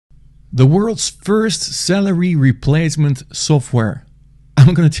The world's first salary replacement software.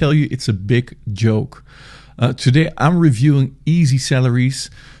 I'm going to tell you it's a big joke. Today I'm reviewing Easy Salaryz.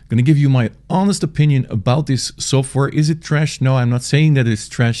 I'm going to give you my honest opinion about this software. Is it trash? No, I'm not saying that it's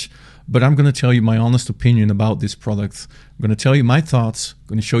trash, but I'm going to tell you my honest opinion about this product. I'm going to tell you my thoughts. I'm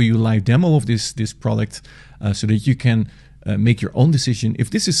going to show you a live demo of this product so that you can make your own decision if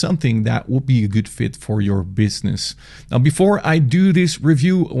this is something that would be a good fit for your business. Now, before I do this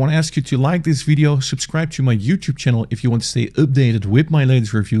review, I want to ask you to like this video, subscribe to my YouTube channel if you want to stay updated with my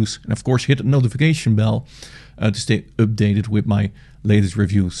latest reviews, and of course hit the notification bell to stay updated with my latest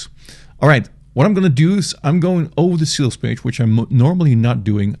reviews. All right, what I'm going to do is I'm going over the sales page, which I'm normally not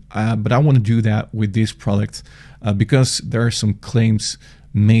doing, but I want to do that with this product because there are some claims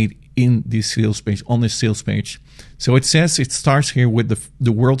made in this sales page, on this sales page. So it says, it starts here with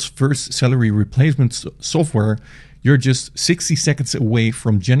the world's first salary replacement software. You're just 60 seconds away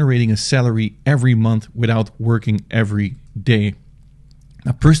from generating a salary every month without working every day.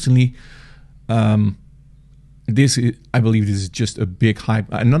 Now, personally, I believe this is just a big hype.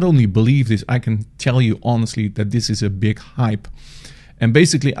 I not only believe this, I can tell you honestly that this is a big hype. And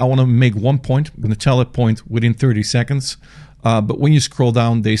basically, I want to make one point. I'm going to tell a point within 30 seconds. But when you scroll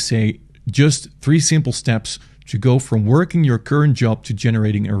down, they say just 3 simple steps to go from working your current job to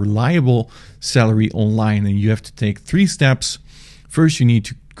generating a reliable salary online. And you have to take 3 steps. First, you need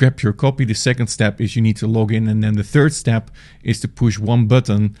to grab your copy. The second step is you need to log in. And then the third step is to push one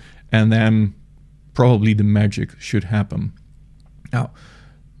button. And then probably the magic should happen. Now,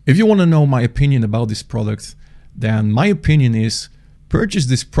 if you want to know my opinion about this product, then my opinion is purchase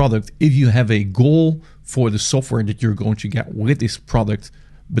this product if you have a goal for the software that you're going to get with this product,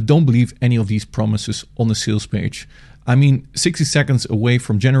 but don't believe any of these promises on the sales page. I mean, 60 seconds away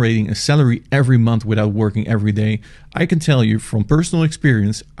from generating a salary every month without working every day. I can tell you from personal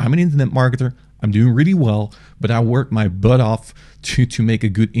experience, I'm an internet marketer, I'm doing really well, but I work my butt off to make a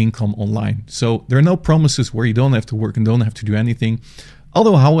good income online. So there are no promises where you don't have to work and don't have to do anything.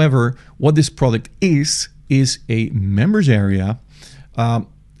 Although, however, what this product is a members area.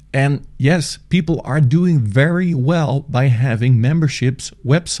 And yes, people are doing very well by having memberships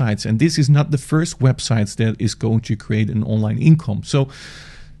websites. And this is not the first websites that is going to create an online income. So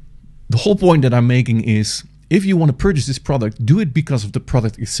the whole point that I'm making is if you want to purchase this product, do it because of the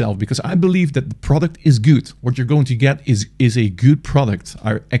product itself, because I believe that the product is good. What you're going to get is a good product.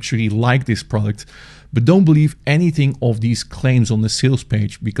 I actually like this product, but don't believe anything of these claims on the sales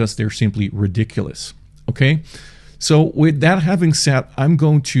page because they're simply ridiculous. Okay? So with that having said, I'm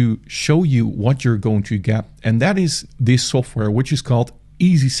going to show you what you're going to get. And that is this software, which is called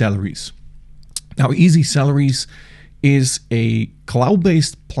Easy Salaryz. Now, Easy Salaryz is a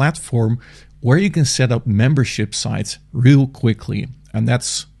cloud-based platform where you can set up membership sites real quickly. And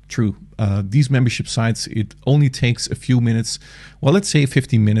that's true. These membership sites, it only takes a few minutes. Well, let's say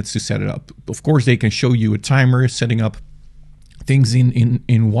 15 minutes to set it up. Of course, they can show you a timer setting up things in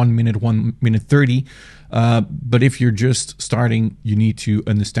 1 minute, 1 minute 30. But if you're just starting, you need to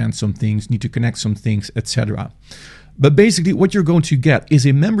understand some things, need to connect some things, etc. But basically what you're going to get is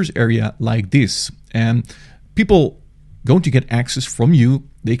a members area like this. And people going to get access from you.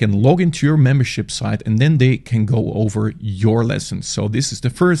 They can log into your membership site and then they can go over your lessons. So this is the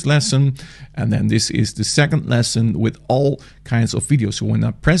first lesson. And then this is the second lesson with all kinds of videos. So when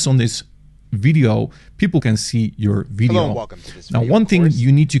I press on this video, people can see your video. Hello and welcome to this video. Now, one thing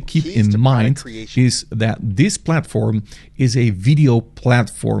you need to keep in mind is that this platform is a video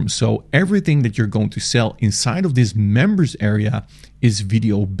platform. So everything that you're going to sell inside of this members area is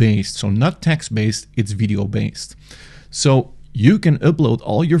video based. So not text based, it's video based. So you can upload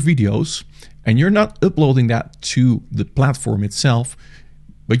all your videos and you're not uploading that to the platform itself,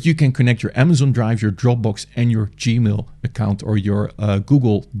 but you can connect your Amazon Drive, your Dropbox, and your Gmail account or your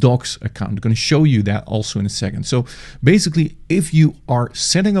Google Docs account. I'm going to show you that also in a second. So basically, if you are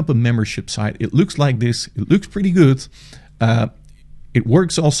setting up a membership site, it looks like this. It looks pretty good. It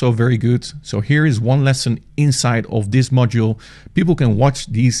works also very good. So here is one lesson inside of this module. People can watch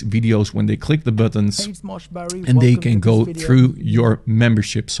these videos when they click the buttons, and they can go through your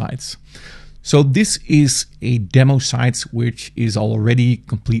membership sites. So this is a demo site which is already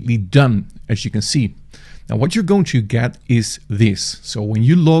completely done, as you can see. Now what you're going to get is this. So when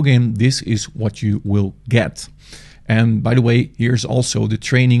you log in, this is what you will get. And by the way, here's also the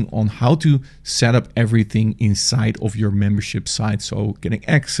training on how to set up everything inside of your membership site. So getting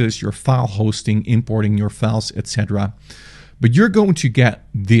access, your file hosting, importing your files, etc. But you're going to get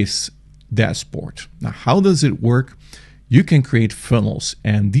this dashboard. Now, how does it work? You can create funnels,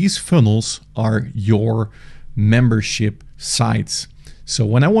 and these funnels are your membership sites. So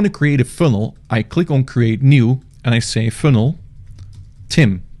when I want to create a funnel, I click on create new and I say funnel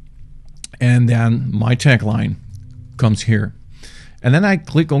Tim, and then my tagline comes here. And then I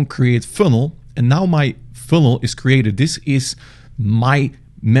click on create funnel, and now my funnel is created. This is my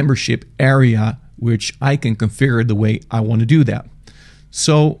membership area, which I can configure the way I want to do that.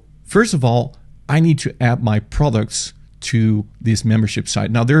 So first of all, I need to add my products to this membership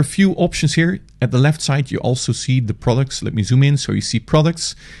site. Now there are a few options here. At the left side, you also see the products. Let me zoom in. So you see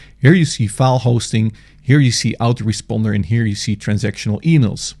products. Here you see file hosting. Here you see autoresponder, and here you see transactional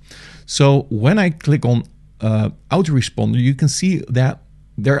emails. So when I click on autoresponder, you can see that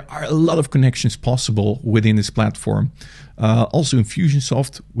there are a lot of connections possible within this platform. Also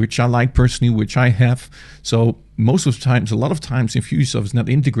Infusionsoft, which I like personally, which I have. So most of the times, a lot of times Infusionsoft is not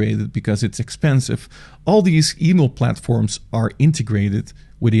integrated because it's expensive. All these email platforms are integrated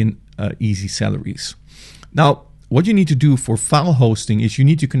within Easy Salaryz. Now, what you need to do for file hosting is you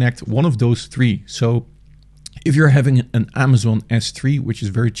need to connect one of those three. So if you're having an Amazon S3, which is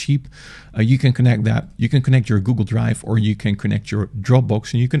very cheap, you can connect that. You can connect your Google Drive, or you can connect your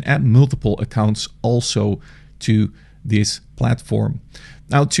Dropbox, and you can add multiple accounts also to this platform.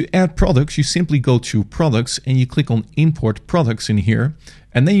 Now, to add products, you simply go to products and you click on import products in here,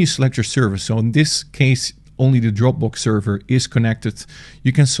 and then you select your server. So in this case, only the Dropbox server is connected.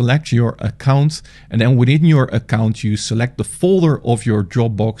 You can select your account, and then within your account, you select the folder of your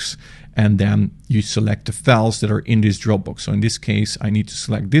Dropbox, and then you select the files that are in this Dropbox. So in this case, I need to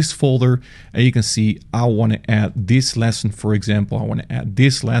select this folder, and you can see I want to add this lesson, for example. I want to add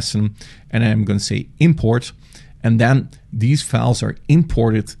this lesson, and I'm going to say import, and then these files are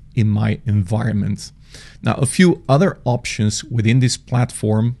imported in my environment. Now, a few other options within this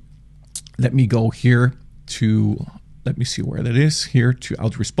platform. Let me go here to, let me see where that is, here to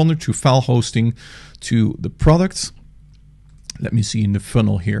autoresponder, to file hosting, to the products. Let me see in the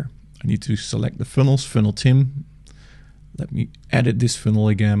funnel here. I need to select the funnels, funnel Tim. Let me edit this funnel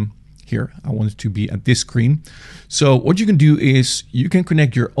again. Here, I want it to be at this screen. So what you can do is you can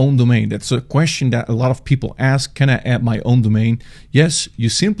connect your own domain. That's a question that a lot of people ask. Can I add my own domain? Yes, you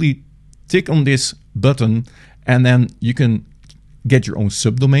simply tick on this button, and then you can get your own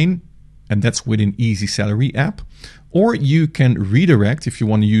subdomain, and that's within Easy Salary app. Or you can redirect. If you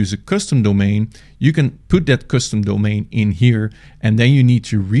want to use a custom domain, you can put that custom domain in here, and then you need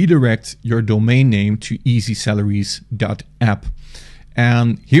to redirect your domain name to easysalaryz.app.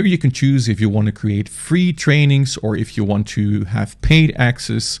 And here you can choose if you want to create free trainings or if you want to have paid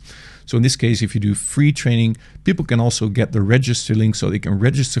access. So in this case, if you do free training, people can also get the register link so they can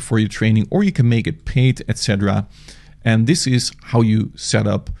register for your training, or you can make it paid, etc. And this is how you set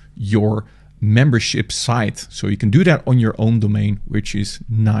up your membership site. So you can do that on your own domain, which is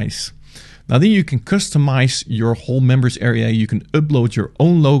nice. Now then you can customize your whole members area. You can upload your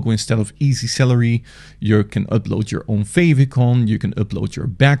own logo instead of Easy Salary. You can upload your own favicon. You can upload your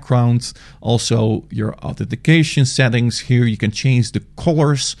background. Also your authentication settings. Here you can change the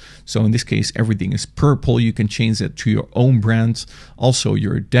colors. So in this case, everything is purple. You can change it to your own brand. Also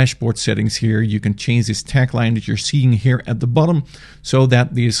your dashboard settings here. You can change this tagline that you're seeing here at the bottom so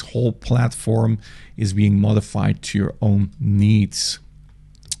that this whole platform is being modified to your own needs.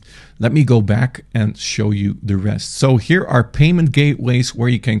 Let me go back and show you the rest. So here are payment gateways where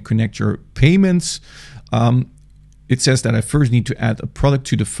you can connect your payments. It says that I first need to add a product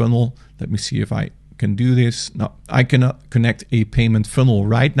to the funnel. Let me see if I can do this. No, I cannot connect a payment funnel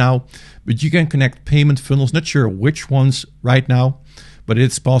right now, but you can connect payment funnels. Not sure which ones right now, but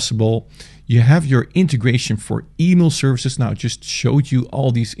it's possible. You have your integration for email services. Now, I just showed you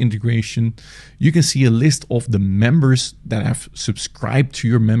all these integration. You can see a list of the members that have subscribed to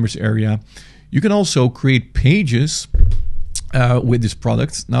your members area. You can also create pages with this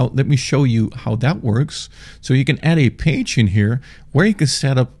product. Now, let me show you how that works. So you can add a page in here where you can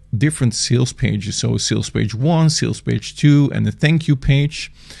set up different sales pages. So sales page 1, sales page 2, and the thank you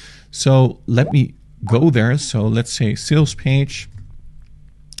page. So let me go there. So let's say sales page,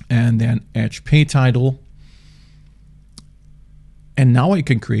 and then Edge pay title. And now I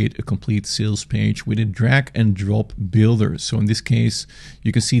can create a complete sales page with a drag and drop builder. So in this case,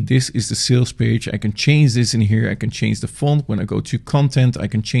 you can see this is the sales page. I can change this in here. I can change the font. When I go to content, I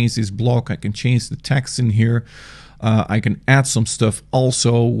can change this block. I can change the text in here. I can add some stuff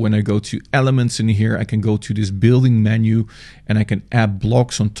also. When I go to elements in here, I can go to this building menu and I can add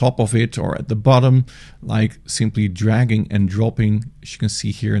blocks on top of it or at the bottom, like simply dragging and dropping. As you can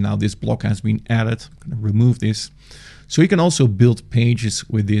see here, now this block has been added. I'm going to remove this. So you can also build pages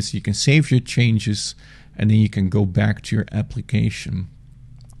with this. You can save your changes and then you can go back to your application.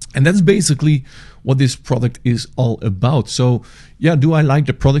 And that's basically what this product is all about. So yeah, do I like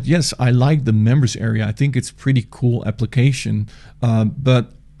the product? Yes, I like the members area. I think it's pretty cool application,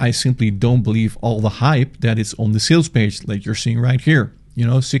 but I simply don't believe all the hype that is on the sales page, like you're seeing right here.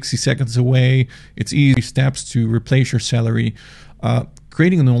 60 seconds away, it's easy steps to replace your salary.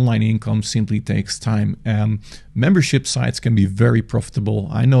 Creating an online income simply takes time. Membership sites can be very profitable.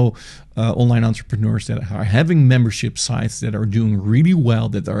 I know online entrepreneurs that are having membership sites that are doing really well,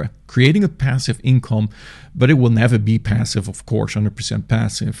 that are creating a passive income, but it will never be passive, of course, 100%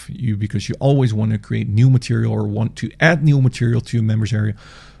 passive, because you always want to create new material or want to add new material to your members area.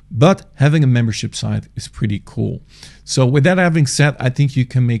 But having a membership site is pretty cool. So with that having said, I think you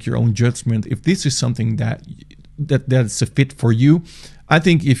can make your own judgment if this is something that's a fit for you. I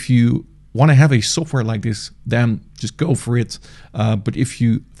think if you want to have a software like this, then just go for it. But if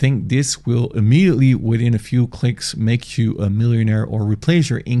you think this will immediately, within a few clicks, make you a millionaire or replace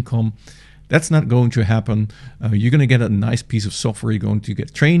your income, that's not going to happen. You're going to get a nice piece of software. You're going to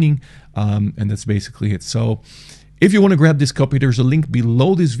get training, and that's basically it. So if you want to grab this copy, there's a link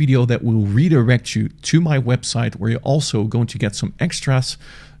below this video that will redirect you to my website, where you're also going to get some extras,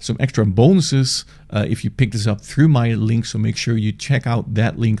 some extra bonuses if you pick this up through my link. So make sure you check out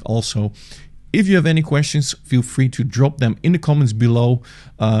that link also. If you have any questions, feel free to drop them in the comments below.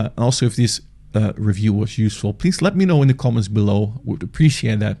 Also, if this review was useful, please let me know in the comments below. Would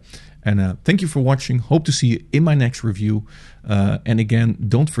appreciate that. And thank you for watching. Hope to see you in my next review. And again,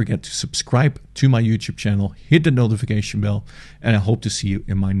 don't forget to subscribe to my YouTube channel, hit the notification bell, and I hope to see you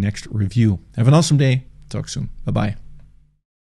in my next review. Have an awesome day. Talk soon. Bye-bye.